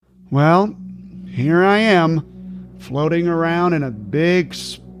Well, here I am, floating around in a big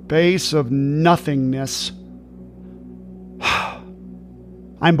space of nothingness.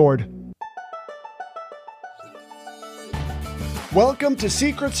 I'm bored. Welcome to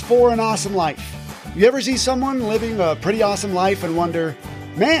Secrets for an Awesome Life. You ever see someone living a pretty awesome life and wonder,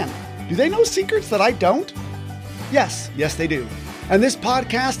 man, do they know secrets that I don't? Yes, they do. And this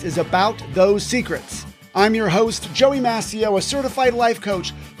podcast is about those secrets. I'm your host, Joey Mascio, a certified life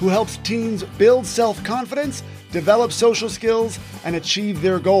coach who helps teens build self-confidence, develop social skills, and achieve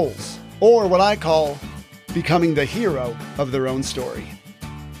their goals. Or what I call becoming the hero of their own story.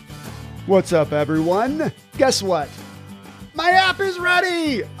 What's up, everyone? Guess what? My app is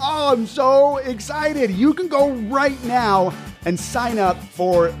ready! Oh, I'm so excited. You can go right now and sign up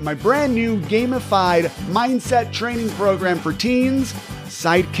for my brand new gamified mindset training program for teens,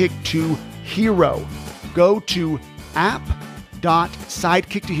 Sidekick to Hero. Go to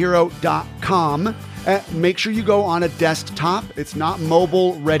app.sidekickttohero.com. Make sure you go on a desktop. It's not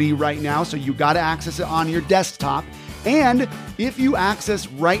mobile ready right now, so you got to access it on your desktop. And if you access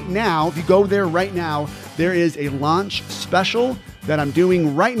right now, if you go there right now, there is a launch special that I'm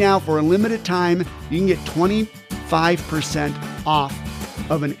doing right now for a limited time. You can get 25% off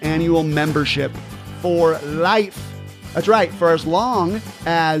of an annual membership for life. That's right, for as long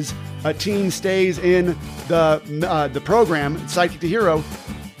as a teen stays in the program, Sidekick to Hero,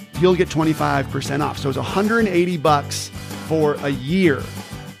 you'll get 25% off. So it's $180 for a year.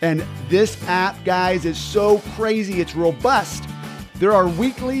 And this app, guys, is so crazy. It's robust. There are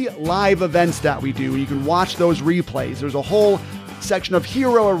weekly live events that we do. You can watch those replays. There's a whole section of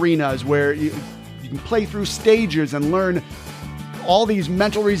hero arenas where you can play through stages and learn all these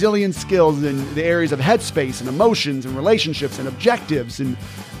mental resilience skills in the areas of headspace and emotions and relationships and objectives. And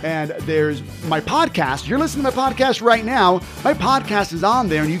there's my podcast. You're listening to my podcast right now. My podcast is on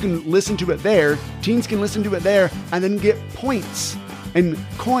there and you can listen to it there. Teens can listen to it there and then get points and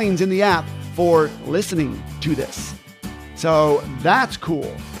coins in the app for listening to this. So that's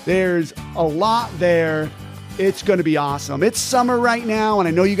cool. There's a lot there. It's going to be awesome. It's summer right now, and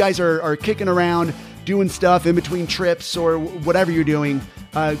I know you guys are kicking around, doing stuff in between trips or whatever you're doing.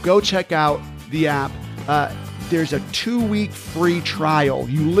 Go check out the app. There's a 2-week free trial.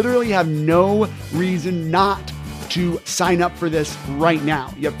 You literally have no reason not to sign up for this right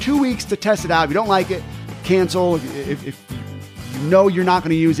now. You have 2 weeks to test it out. If you don't like it, cancel. If you know you're not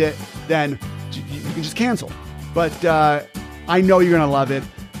going to use it, then you can just cancel. But I know you're going to love it.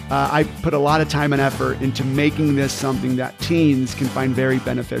 I put a lot of time and effort into making this something that teens can find very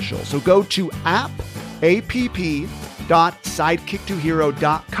beneficial. So go to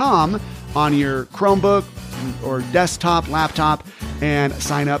app.sidekickttohero.com on your Chromebook or desktop, laptop, and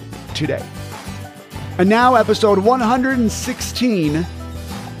sign up today. And now episode 116,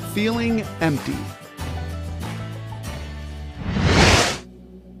 Feeling Empty.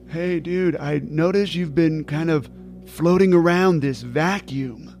 Hey, dude, I noticed you've been kind of floating around this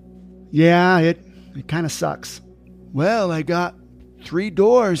vacuum. Yeah, it kind of sucks. Well, I got 3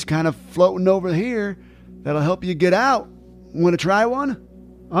 doors kind of floating over here that'll help you get out. Want to try one?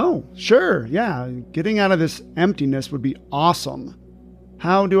 Oh, sure, yeah. Getting out of this emptiness would be awesome.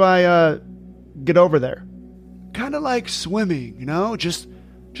 How do I get over there? Kind of like swimming, you know? Just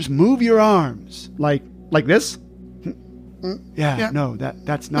move your arms. Like this? Yeah, no,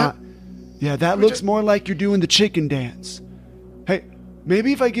 that's not. Yeah, that looks more like you're doing the chicken dance. Hey,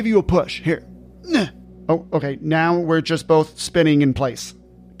 maybe if I give you a push. Here. Oh, okay, now we're just both spinning in place.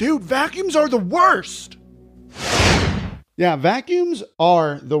 Dude, vacuums are the worst. Yeah, vacuums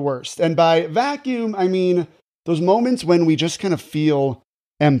are the worst. And by vacuum, I mean those moments when we just kind of feel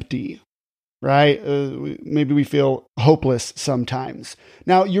empty, right? Maybe we feel hopeless sometimes.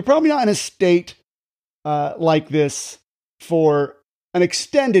 Now, you're probably not in a state like this for an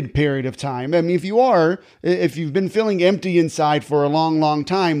extended period of time. I mean, if you've been feeling empty inside for a long, long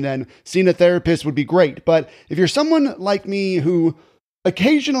time, then seeing a therapist would be great. But if you're someone like me who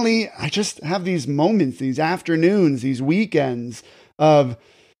occasionally, I just have these moments, these afternoons, these weekends of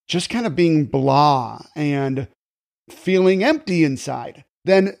just kind of being blah and feeling empty inside,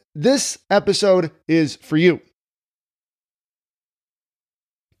 then this episode is for you.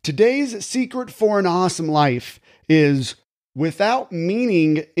 Today's secret for an awesome life is, without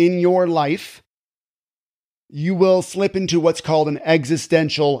meaning in your life, you will slip into what's called an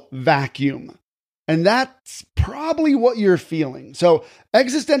existential vacuum. And that's probably what you're feeling. So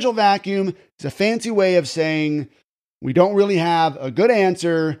existential vacuum is a fancy way of saying we don't really have a good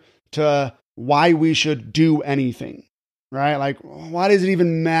answer to why we should do anything, right? Like, why does it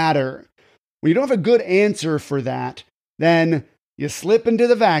even matter? When you don't have a good answer for that, then you slip into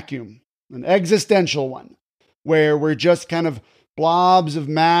the vacuum, an existential one, where we're just kind of blobs of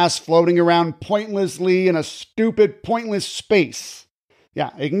mass floating around pointlessly in a stupid, pointless space.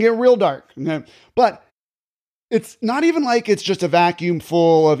 Yeah, it can get real dark. But it's not even like it's just a vacuum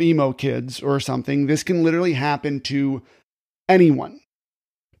full of emo kids or something. This can literally happen to anyone.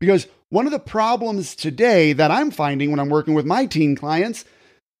 Because one of the problems today that I'm finding when I'm working with my teen clients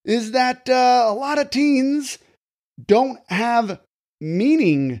is that a lot of teens don't have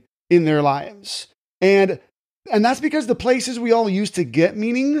meaning in their lives. And that's because the places we all used to get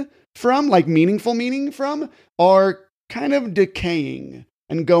meaning from, like meaningful meaning from, are kind of decaying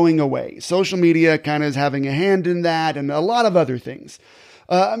and going away. Social media kind of is having a hand in that, and a lot of other things.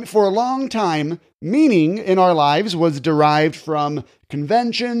 For a long time, meaning in our lives was derived from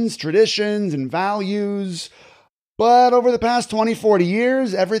conventions, traditions, and values. But over the past 20, 40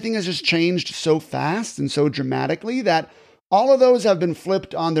 years, everything has just changed so fast and so dramatically that all of those have been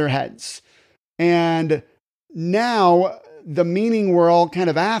flipped on their heads. And now the meaning we're all kind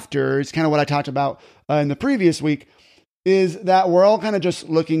of after is kind of what I talked about in the previous week, is that we're all kind of just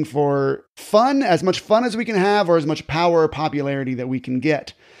looking for fun, as much fun as we can have, or as much power or popularity that we can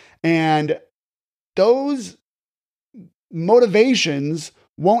get. And those motivations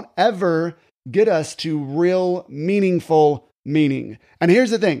won't ever get us to real meaningful meaning. And here's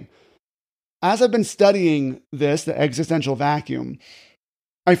the thing. As I've been studying this, the existential vacuum,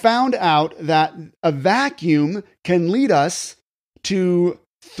 I found out that a vacuum can lead us to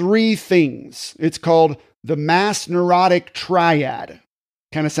three things. It's called the mass neurotic triad.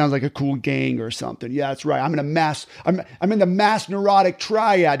 Kind of sounds like a cool gang or something. Yeah, that's right. I'm in the mass neurotic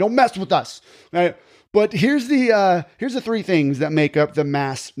triad. Don't mess with us. Right? But here's the three things that make up the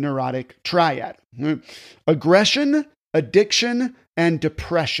mass neurotic triad. Aggression, addiction, and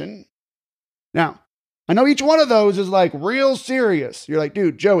depression. Now, I know each one of those is like real serious. You're like,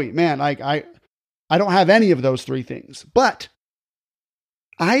 dude, Joey, man, like I don't have any of those three things. But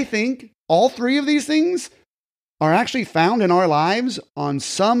I think all three of these things are actually found in our lives on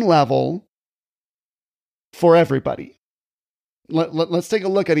some level for everybody. Let's take a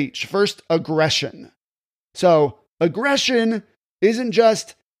look at each. First, aggression. So aggression isn't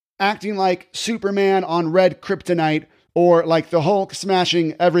just acting like Superman on red kryptonite or like the Hulk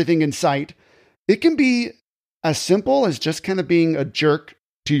smashing everything in sight. It can be as simple as just kind of being a jerk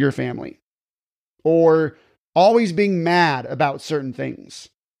to your family, or always being mad about certain things,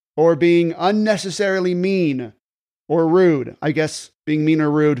 or being unnecessarily mean or rude. I guess being mean or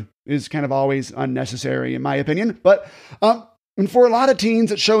rude is kind of always unnecessary in my opinion. But and for a lot of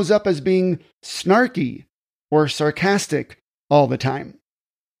teens, it shows up as being snarky or sarcastic all the time.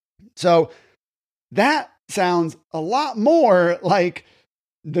 So that sounds a lot more like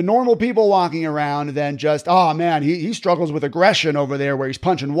the normal people walking around than just, oh man, he struggles with aggression over there where he's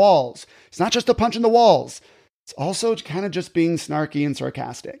punching walls. It's not just a punch in the walls. It's also kind of just being snarky and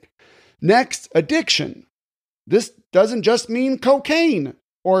sarcastic. Next, addiction. This doesn't just mean cocaine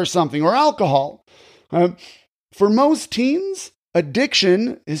or something or alcohol. For most teens,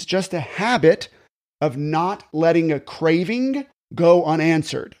 addiction is just a habit of not letting a craving go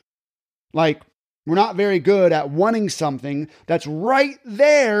unanswered. Like, we're not very good at wanting something that's right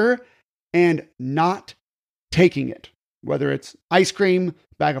there and not taking it, whether it's ice cream,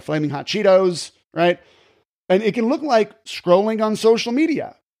 bag of flaming hot Cheetos, right? And it can look like scrolling on social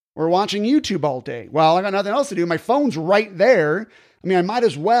media or watching YouTube all day. Well, I got nothing else to do. My phone's right there. I mean, I might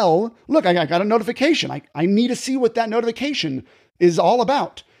as well. Look, I got a notification. I need to see what that notification is all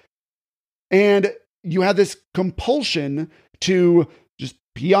about. And you have this compulsion to just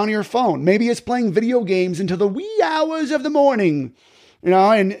be on your phone. Maybe it's playing video games into the wee hours of the morning,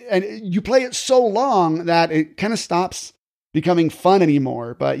 and you play it so long that it kind of stops becoming fun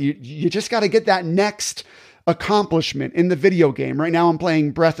anymore. But you just got to get that next accomplishment in the video game. Right now I'm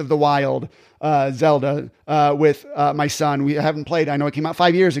playing Breath of the Wild, Zelda, with my son. We haven't played, I know it came out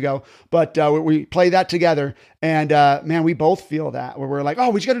 5 years ago, but we play that together. And man, we both feel that, where we're like, oh,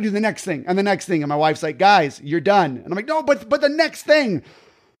 we just got to do the next thing and the next thing. And my wife's like, guys, you're done. And I'm like, no, but the next thing.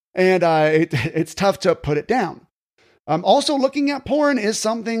 And it's tough to put it down. Also, looking at porn is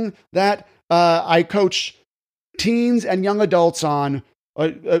something that I coach teens and young adults on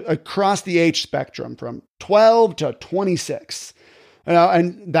across the age spectrum from 12 to 26.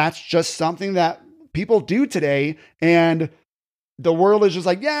 And that's just something that people do today. And the world is just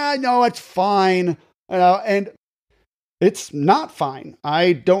like, yeah, no, it's fine. And it's not fine.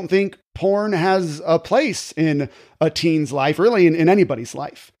 I don't think porn has a place in a teen's life, really in anybody's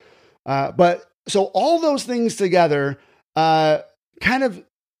life. But so all those things together kind of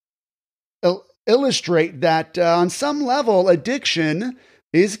illustrate that on some level, addiction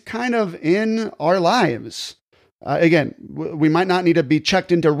is kind of in our lives. Again, we might not need to be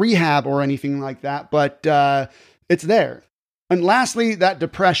checked into rehab or anything like that, but it's there. And lastly, that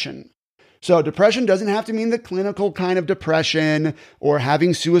depression. So depression doesn't have to mean the clinical kind of depression or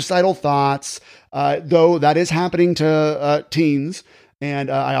having suicidal thoughts, though that is happening to teens.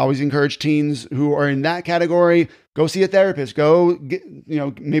 And I always encourage teens who are in that category, go see a therapist, go get,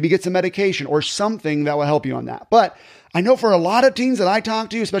 maybe get some medication or something that will help you on that. But I know for a lot of teens that I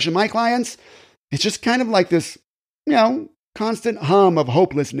talk to, especially my clients, it's just kind of like this, constant hum of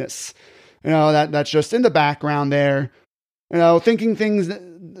hopelessness, that's just in the background there, thinking things that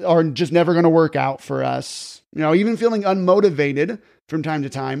are just never going to work out for us, even feeling unmotivated from time to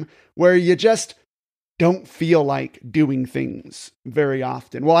time, where you just don't feel like doing things very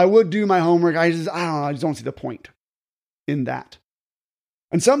often. Well, I would do my homework. I don't know. I just don't see the point in that.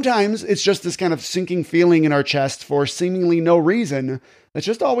 And sometimes it's just this kind of sinking feeling in our chest for seemingly no reason that's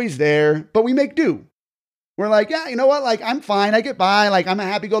just always there, but we make do. We're like, yeah, you know what? Like, I'm fine. I get by. Like, I'm a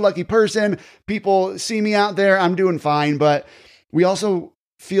happy-go-lucky person. People see me out there. I'm doing fine. But we also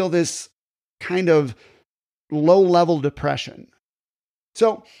feel this kind of low-level depression.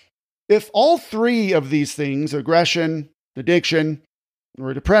 So if all three of these things, aggression, addiction,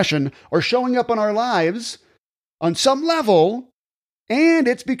 or depression, are showing up in our lives on some level, and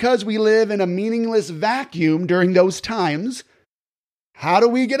it's because we live in a meaningless vacuum during those times, how do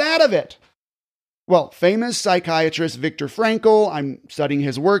we get out of it? Well, famous psychiatrist Viktor Frankl, I'm studying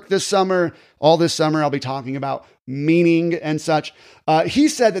his work this summer. All this summer, I'll be talking about meaning and such. He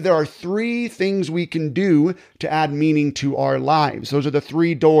said that there are three things we can do to add meaning to our lives. Those are the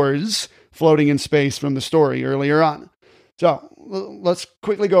three doors floating in space from the story earlier on. So let's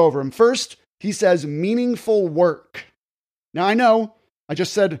quickly go over them. First, he says meaningful work. Now, I know I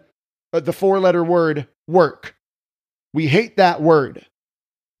just said the four-letter word work. We hate that word.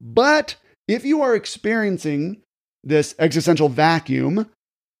 But if you are experiencing this existential vacuum,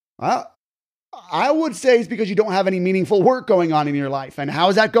 I would say it's because you don't have any meaningful work going on in your life. And how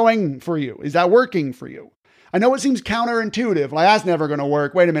is that going for you? Is that working for you? I know it seems counterintuitive. Like, that's never going to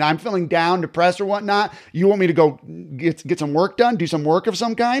work. Wait a minute, I'm feeling down, depressed or whatnot. You want me to go get some work done, do some work of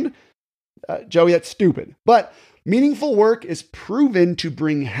some kind? Joey, that's stupid. But meaningful work is proven to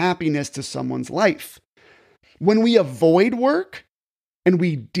bring happiness to someone's life. When we avoid work, and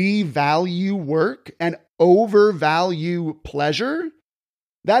we devalue work and overvalue pleasure,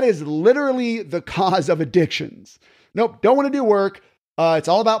 that is literally the cause of addictions. Nope, don't want to do work. It's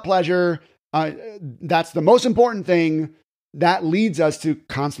all about pleasure. That's the most important thing. That leads us to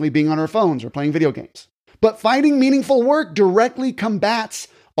constantly being on our phones or playing video games. But finding meaningful work directly combats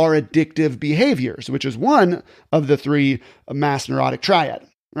our addictive behaviors, which is one of the three mass neurotic triad,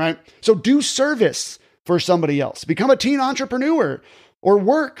 right? So do service for somebody else. Become a teen entrepreneur. Or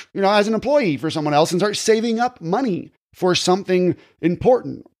work, as an employee for someone else and start saving up money for something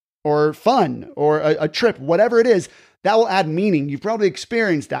important or fun or a trip, whatever it is, that will add meaning. You've probably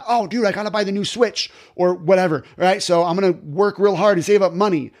experienced that. Oh, dude, I got to buy the new Switch or whatever, right? So I'm going to work real hard to save up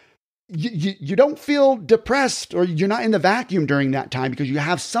money. You don't feel depressed or you're not in the vacuum during that time because you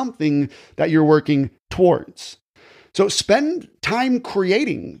have something that you're working towards. So spend time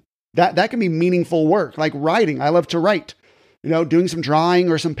creating. That can be meaningful work, like writing. I love to write. Doing some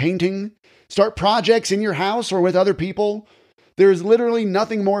drawing or some painting, start projects in your house or with other people. There's literally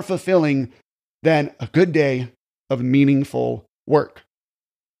nothing more fulfilling than a good day of meaningful work.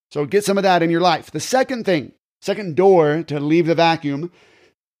 So get some of that in your life. The second door to leave the vacuum,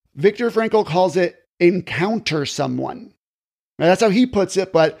 Viktor Frankl calls it encounter someone. Now, that's how he puts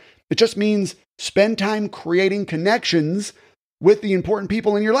it, but it just means spend time creating connections with the important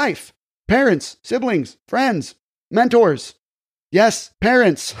people in your life. Parents, siblings, friends, mentors. Yes,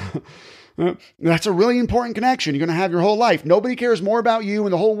 parents. That's a really important connection you're going to have your whole life. Nobody cares more about you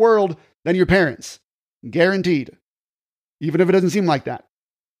in the whole world than your parents. Guaranteed. Even if it doesn't seem like that.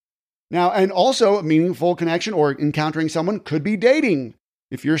 Now, and also a meaningful connection or encountering someone could be dating.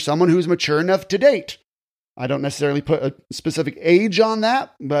 If you're someone who's mature enough to date. I don't necessarily put a specific age on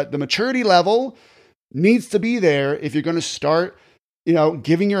that, but the maturity level needs to be there if you're going to start,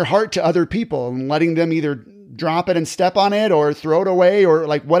 giving your heart to other people and letting them either drop it and step on it or throw it away or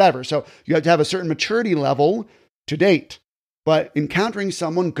like whatever. So you have to have a certain maturity level to date. But encountering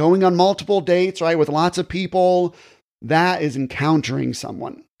someone, going on multiple dates, right, with lots of people, that is encountering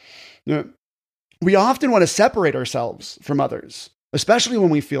someone. We often want to separate ourselves from others, especially when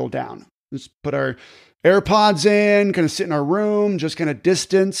we feel down. Just put our AirPods in, kind of sit in our room, just kind of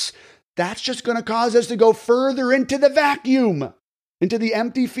distance. That's just going to cause us to go further into the vacuum, into the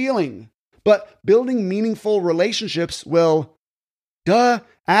empty feeling. But building meaningful relationships will,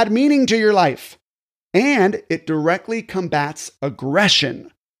 add meaning to your life. And it directly combats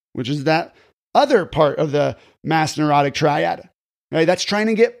aggression, which is that other part of the mass neurotic triad. Right? That's trying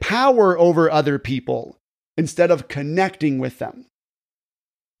to get power over other people instead of connecting with them.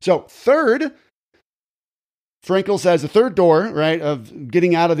 So third, Frankl says the third door, right, of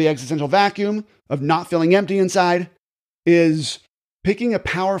getting out of the existential vacuum, of not feeling empty inside, is picking a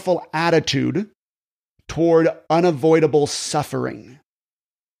powerful attitude toward unavoidable suffering.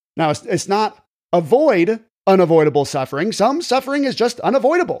 Now, it's not avoid unavoidable suffering. Some suffering is just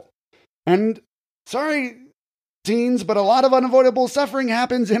unavoidable. And sorry, teens, but a lot of unavoidable suffering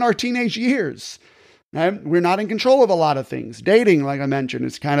happens in our teenage years. Right? We're not in control of a lot of things. Dating, like I mentioned,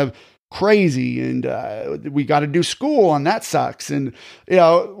 is kind of crazy, and we got to do school, and that sucks. And,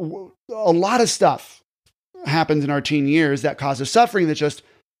 a lot of stuff happens in our teen years that causes suffering that's just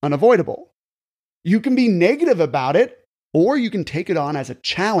unavoidable. You can be negative about it, or you can take it on as a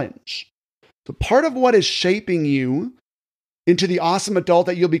challenge. So part of what is shaping you into the awesome adult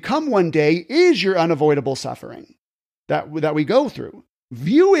that you'll become one day is your unavoidable suffering that we go through.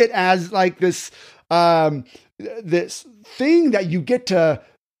 View it as like this thing that you get to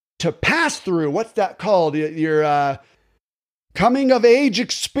pass through. What's that called? Your coming of age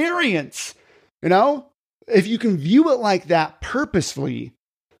experience. If you can view it like that purposefully,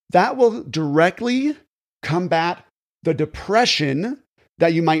 that will directly combat the depression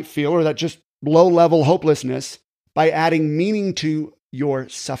that you might feel, or that just low-level hopelessness, by adding meaning to your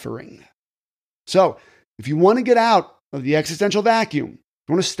suffering. So if you want to get out of the existential vacuum,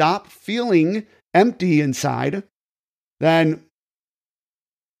 you want to stop feeling empty inside, then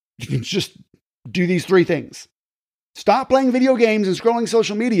you can just do these three things. Stop playing video games and scrolling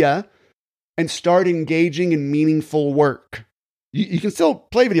social media and start engaging in meaningful work. You can still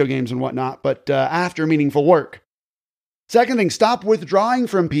play video games and whatnot, but after meaningful work. Second thing, stop withdrawing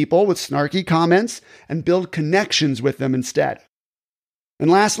from people with snarky comments and build connections with them instead.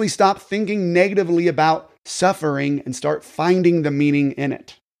 And lastly, stop thinking negatively about suffering and start finding the meaning in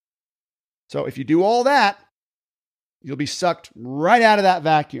it. So if you do all that, you'll be sucked right out of that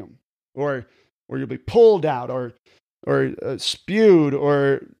vacuum, or you'll be pulled out, or spewed,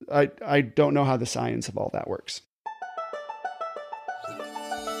 or I don't know how the science of all that works.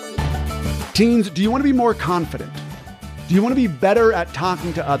 Teens, do you want to be more confident? Do you want to be better at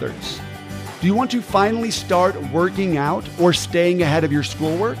talking to others? Do you want to finally start working out or staying ahead of your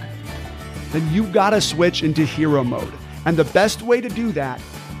schoolwork? Then you've got to switch into hero mode. And the best way to do that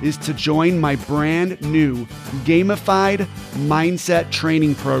is to join my brand new gamified mindset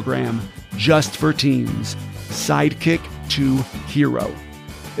training program just for teens, Sidekick to Hero.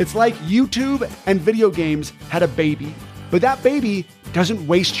 It's like YouTube and video games had a baby, but that baby doesn't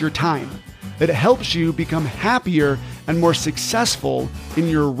waste your time. It helps you become happier and more successful in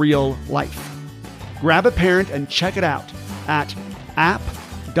your real life. Grab a parent and check it out at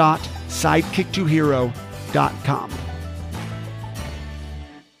app.sidekickttohero.com.